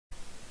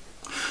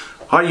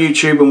Hi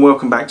YouTube, and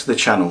welcome back to the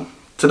channel.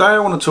 Today I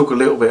want to talk a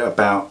little bit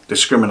about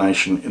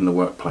discrimination in the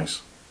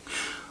workplace.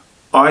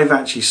 I've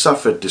actually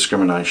suffered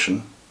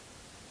discrimination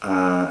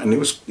and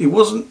it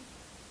wasn't,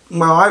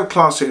 well, I would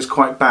class it as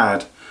quite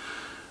bad.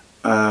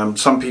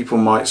 Some people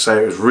might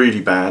say it was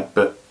really bad,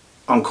 but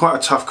I'm quite a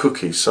tough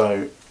cookie,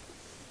 so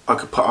I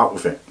could put up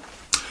with it.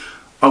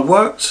 I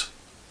worked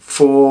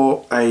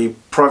for a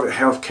private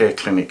healthcare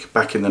clinic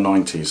back in the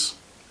 90s,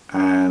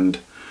 and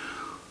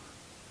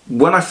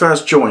when I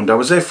first joined, I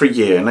was there for a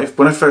year, and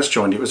when I first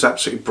joined it was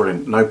absolutely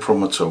brilliant, no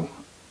problem at all.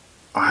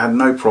 I had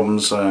no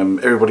problems,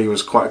 everybody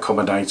was quite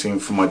accommodating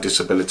for my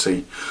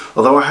disability.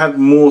 Although I had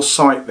more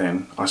sight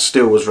then, I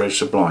still was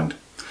registered blind.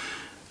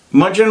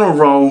 My general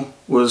role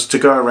was to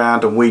go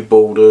around and weed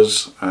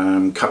borders,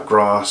 cut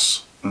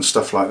grass and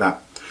stuff like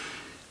that.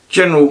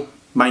 General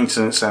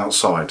maintenance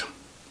outside.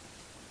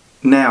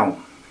 Now,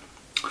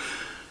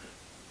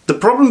 the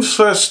problem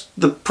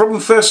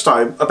first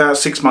started about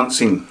 6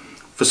 months in.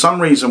 For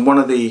some reason, one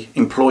of the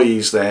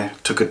employees there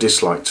took a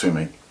dislike to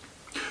me.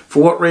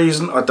 For what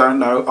reason, I don't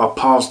know. Our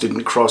paths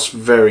didn't cross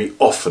very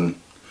often.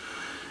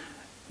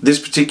 This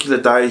particular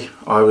day,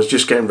 I was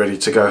just getting ready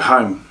to go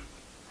home,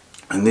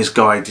 and this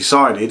guy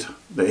decided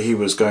that he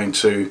was going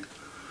to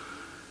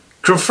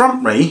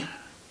confront me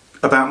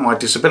about my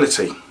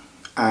disability.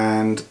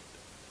 And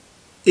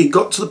it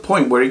got to the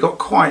point where he got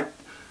quite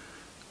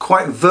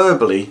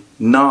verbally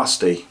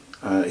nasty.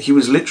 He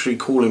was literally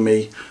calling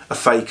me a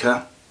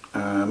faker.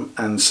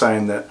 And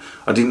saying that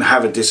I didn't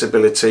have a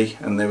disability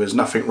and there was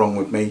nothing wrong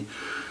with me,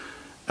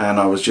 and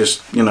I was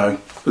just, you know,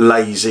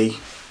 lazy,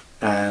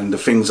 and the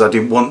things I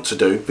didn't want to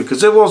do,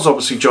 because there was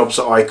obviously jobs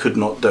that I could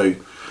not do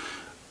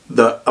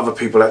that other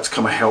people had to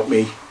come and help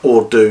me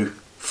or do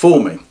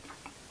for me.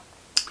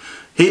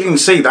 He didn't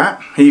see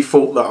that. He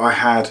thought that I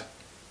had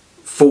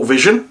full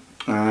vision,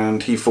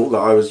 and he thought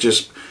that I was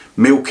just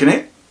milking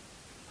it.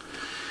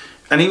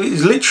 And he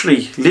was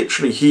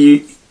literally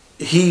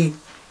he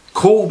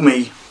called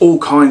me all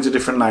kinds of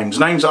different names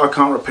that I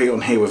can't repeat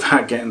on here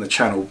without getting the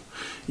channel,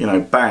 you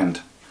know,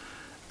 banned.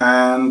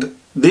 And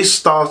this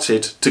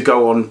started to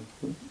go on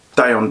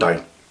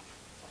day.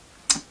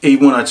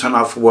 Even when I turned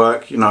up for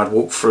work, you know, I'd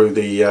walk through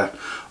the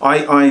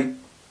I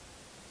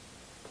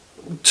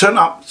turned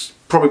up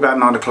probably about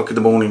 9 o'clock in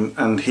the morning,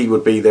 and he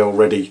would be there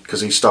already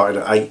because he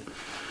started at 8,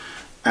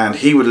 and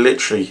he would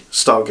literally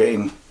start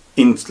laying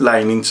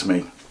into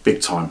me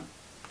big time.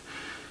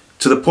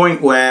 To the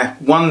point where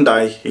one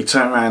day he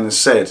turned around and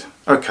said,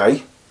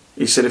 okay,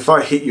 he said, if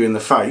I hit you in the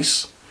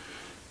face,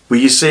 will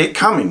you see it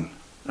coming?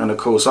 And of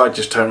course I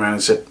just turned around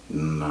and said,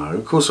 no,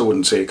 of course I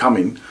wouldn't see it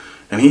coming.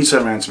 And he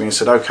turned around to me and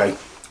said, okay,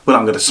 well,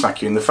 I'm going to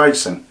smack you in the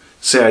face then.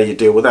 See how you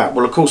deal with that.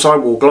 Well, of course I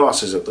wore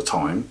glasses at the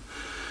time,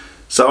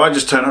 so I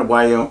just turned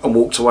away and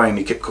walked away, and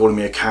he kept calling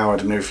me a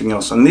coward and everything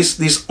else. And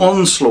this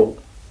onslaught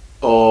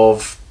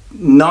of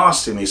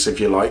nastiness, if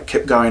you like,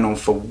 kept going on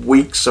for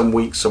weeks and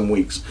weeks and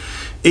weeks.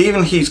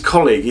 Even his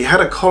colleague, he had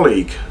a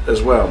colleague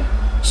as well,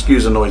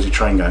 excuse the noisy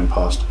train going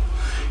past,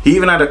 he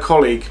even had a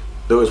colleague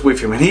that was with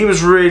him, and he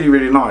was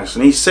really nice,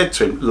 and he said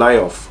to him, lay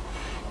off,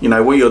 you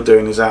know, what you're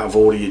doing is out of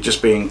order, you're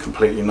just being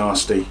completely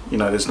nasty, you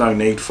know, there's no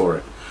need for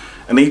it.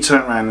 And he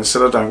turned around and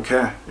said, I don't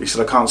care. He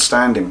said, I can't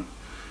stand him.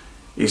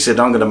 He said,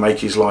 I'm going to make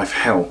his life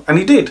hell. And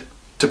he did.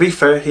 To be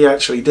fair, he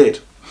actually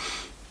did.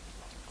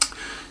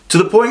 To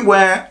the point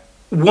where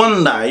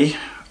one day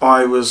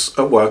I was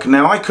at work.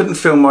 Now, I couldn't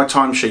fill my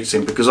timesheets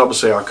in because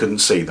obviously I couldn't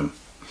see them.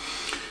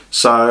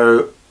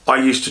 So I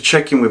used to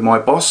check in with my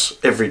boss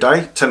every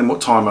day, tell him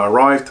what time I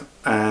arrived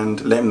and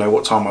let him know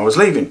what time I was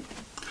leaving.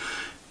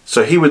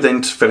 So he would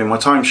then fill in my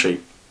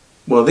timesheet.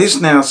 Well,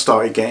 this now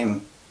started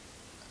getting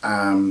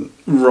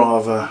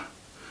rather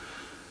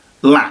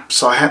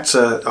lapse.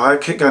 I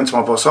kept going to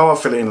my boss, oh, I'll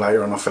fill it in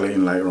later on, I'll fill it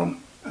in later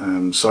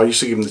on. So I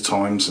used to give them the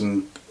times,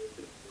 and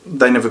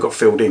they never got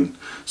filled in.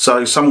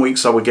 So some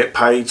weeks I would get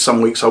paid,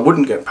 some weeks I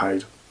wouldn't get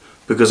paid,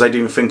 because they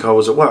didn't think I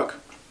was at work.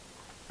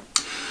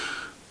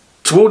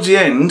 Towards the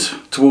end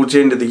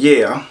of the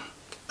year,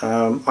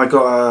 I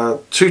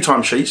got 2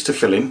 timesheets to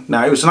fill in.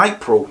 Now, it was in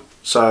April,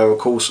 so of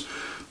course,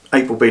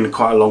 April being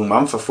quite a long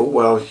month, I thought,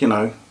 well, you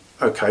know,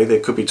 okay, there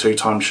could be 2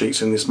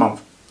 timesheets in this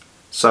month.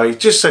 So he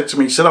just said to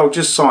me, he said, I'll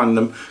just sign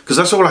them, because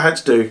that's all I had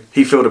to do.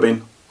 He filled them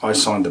in, I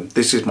signed them.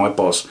 This is my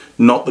boss,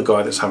 not the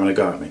guy that's having a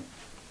go at me.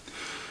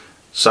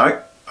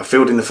 So I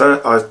filled in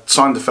I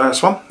signed the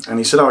first one, and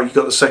he said, oh, you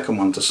got the second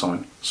one to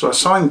sign. So I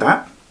signed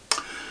that,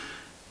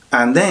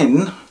 and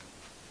then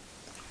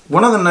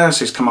one of the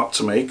nurses come up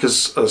to me,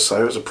 because as I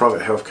say, it was a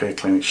private healthcare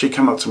clinic. She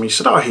came up to me, she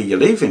said, oh, I hear you're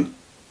leaving.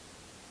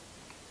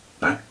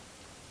 No,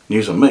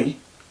 news on me,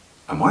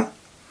 am I?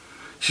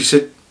 She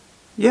said,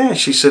 yeah,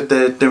 she said,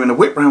 they're doing a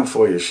whip round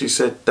for you. She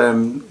said,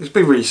 it'd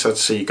be really sad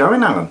to see you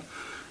going, Alan.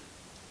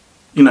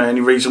 You know,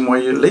 any reason why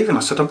you're leaving? I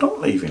said, I'm not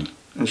leaving.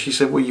 And she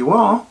said, well, you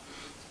are,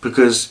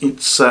 because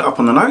it's up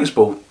on the notice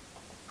board.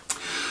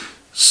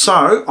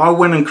 So I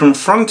went and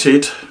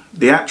confronted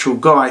the actual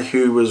guy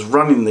who was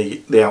running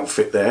the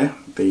outfit there,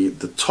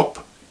 the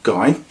top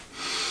guy,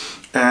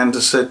 And I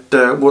said,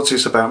 what's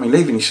this about me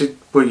leaving? He said,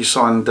 well, you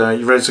signed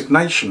your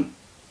resignation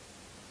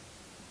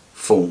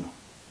form.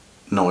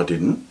 No, I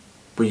didn't.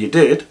 Well, you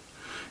did.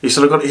 He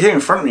said, I got it here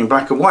in front of me in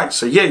black and white.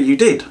 So yeah, you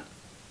did.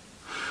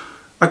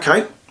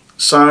 Okay.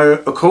 So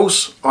of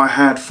course I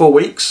had 4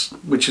 weeks,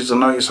 which is a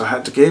notice I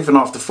had to give, and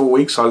after 4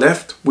 weeks I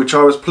left, which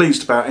I was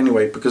pleased about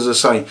anyway, because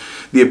as I say,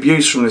 the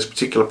abuse from this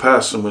particular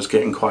person was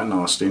getting quite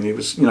nasty, and it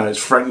was, you know,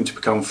 it's threatening to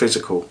become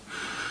physical.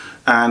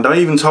 And I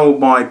even told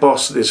my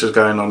boss that this was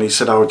going on. He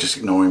said, "I would just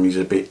ignore him. He's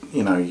a bit,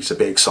 you know, he's a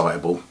bit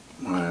excitable,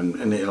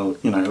 and it'll,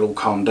 you know, it'll all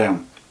calm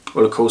down."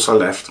 Well, of course I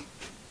left.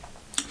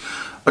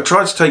 I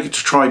tried to take it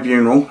to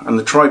tribunal, and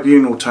the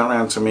tribunal turned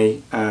around to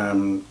me,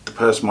 the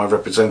person, my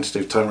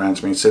representative, turned around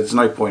to me and said, "There's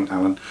no point,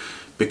 Alan,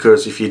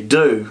 because if you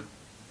do,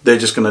 they're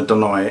just going to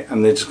deny it,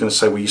 and they're just going to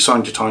say, well, you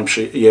signed your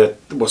timesheet." Yeah,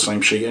 what's the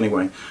same sheet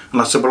anyway?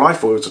 And I said, well, I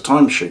thought it was a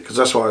timesheet, because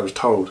that's what I was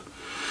told.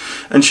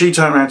 And she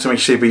turned around to me,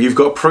 she said, but you've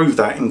got to prove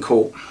that in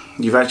court.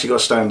 You've actually got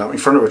to stand up in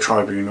front of a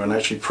tribunal and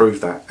actually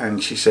prove that.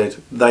 And she said,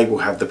 they will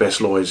have the best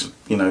lawyers,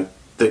 you know,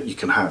 that you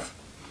can have.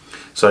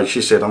 So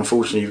she said,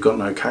 unfortunately, you've got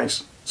no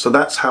case. So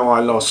that's how I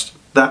lost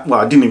that. Well,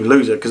 I didn't even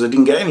lose it because I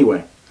didn't get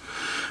anywhere.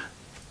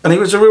 And it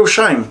was a real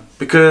shame,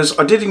 because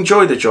I did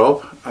enjoy the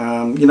job.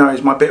 You know,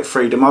 it's my bit of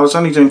freedom. I was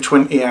only doing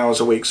 20 hours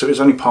a week, so it was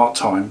only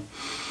part-time.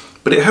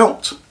 But it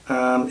helped.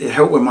 It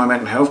helped with my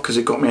mental health, because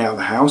it got me out of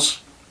the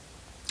house.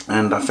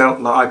 And I felt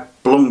like I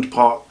belonged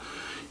part,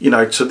 you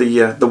know, to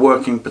the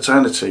working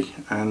paternity.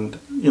 And,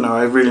 you know,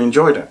 I really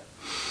enjoyed it.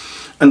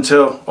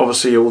 Until,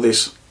 obviously, all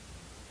this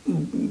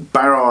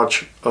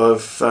barrage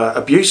of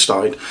abuse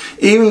started,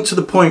 even to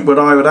the point where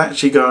I would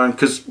actually go, and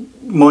because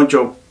my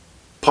job,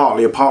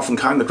 partly apart from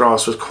cutting the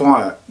grass, was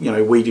quiet, you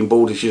know, weeding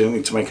borders, you didn't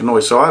need to make a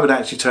noise, so I would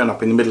actually turn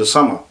up in the middle of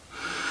summer,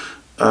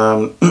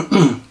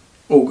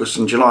 August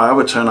and July. I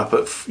would turn up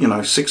at, you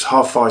know,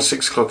 5:30,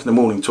 6 o'clock in the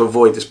morning to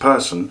avoid this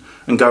person,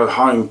 and go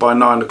home by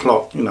 9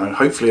 o'clock, you know,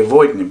 hopefully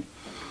avoiding him,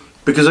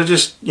 because I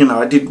just, you know,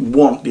 I didn't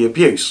want the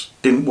abuse,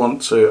 didn't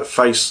want to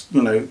face,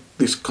 you know,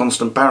 this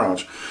constant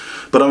barrage.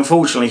 But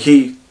unfortunately,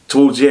 he,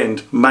 towards the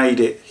end, made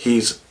it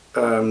his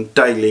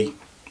daily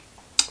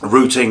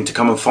routine to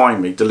come and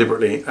find me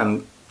deliberately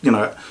and, you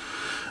know,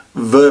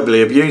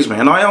 verbally abuse me.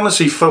 And I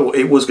honestly thought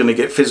it was going to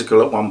get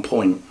physical at one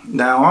point.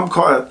 Now, I'm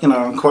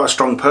quite a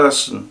strong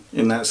person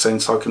in that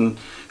sense. I can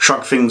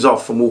shrug things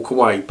off and walk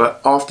away.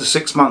 But after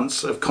 6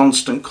 months of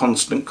constant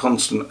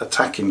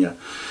attacking you,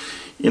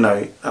 you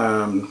know,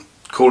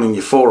 calling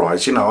you Four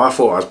Eyes, you know, I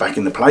thought I was back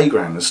in the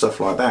playground and stuff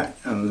like that.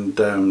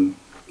 And,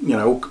 you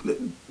know,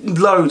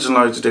 loads and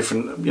loads of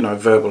different, you know,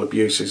 verbal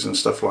abuses and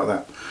stuff like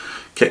that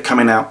kept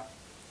coming out.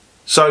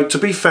 So to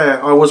be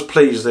fair, I was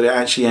pleased that it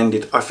actually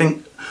ended.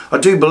 I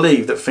do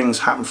believe that things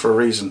happen for a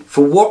reason.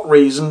 For what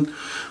reason,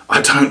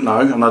 I don't know,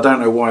 and I don't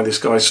know why this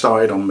guy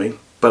started on me,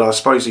 but I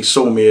suppose he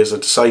saw me as a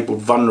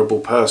disabled,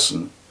 vulnerable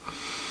person,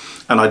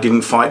 and I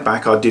didn't fight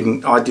back. I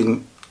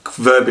didn't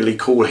verbally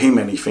call him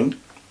anything.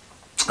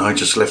 I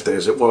just left it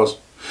as it was,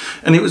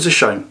 and it was a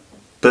shame.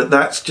 But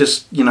that's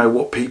just, you know,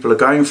 what people are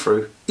going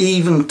through.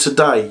 Even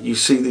today, you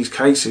see these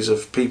cases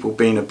of people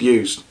being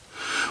abused,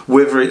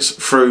 whether it's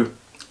through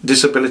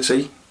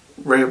disability,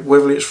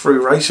 whether it's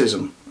through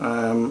racism,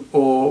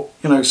 or,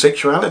 you know,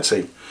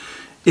 sexuality.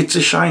 It's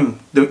a shame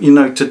that, you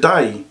know,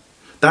 today,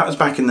 that was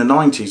back in the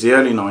 90s, the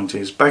early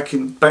 90s.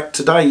 Back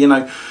today, you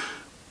know,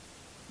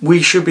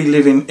 we should be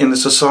living in a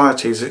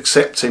society that's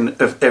accepting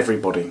of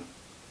everybody.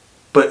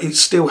 But it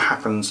still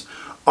happens.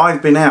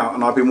 I've been out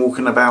and I've been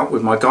walking about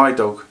with my guide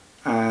dog,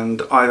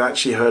 and I've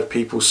actually heard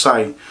people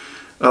say,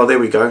 oh, there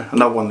we go,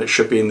 another one that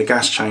should be in the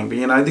gas chamber.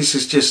 You know, this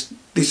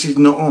is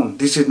not on.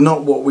 This is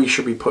not what we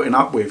should be putting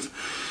up with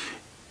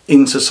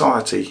in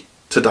society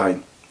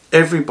today.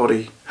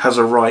 Everybody has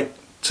a right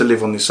to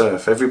live on this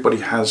earth.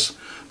 Everybody has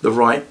the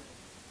right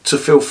to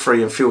feel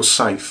free and feel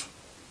safe.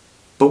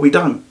 But we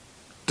don't.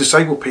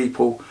 Disabled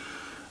people,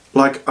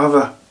 like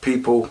other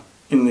people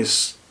in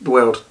this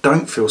world,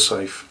 don't feel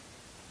safe.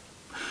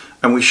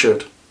 And we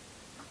should.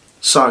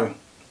 So,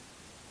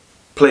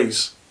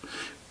 please,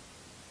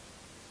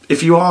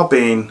 if you are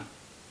being,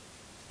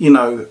 you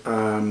know,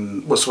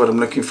 what's the word I'm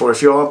looking for?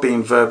 If you are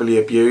being verbally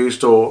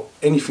abused or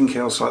anything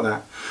else like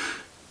that,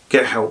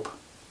 get help.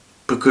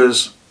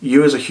 Because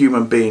you as a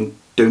human being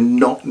do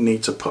not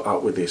need to put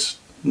up with this.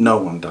 No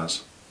one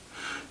does.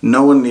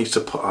 No one needs to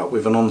put up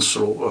with an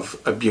onslaught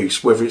of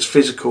abuse, whether it's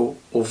physical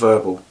or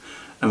verbal.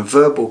 And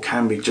verbal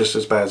can be just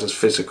as bad as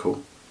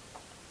physical.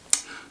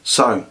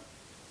 So,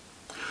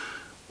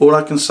 all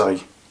I can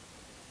say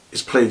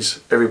is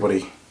please,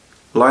 everybody,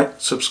 like,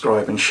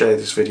 subscribe and share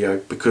this video,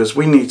 because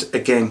we need,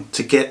 again,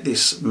 to get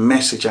this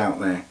message out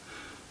there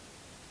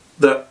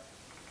that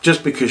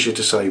just because you're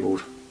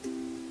disabled,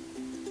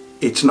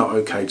 it's not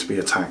okay to be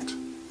attacked.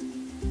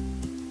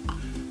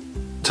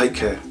 Take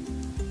care.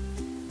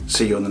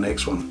 See you on the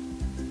next one.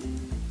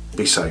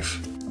 Be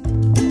safe.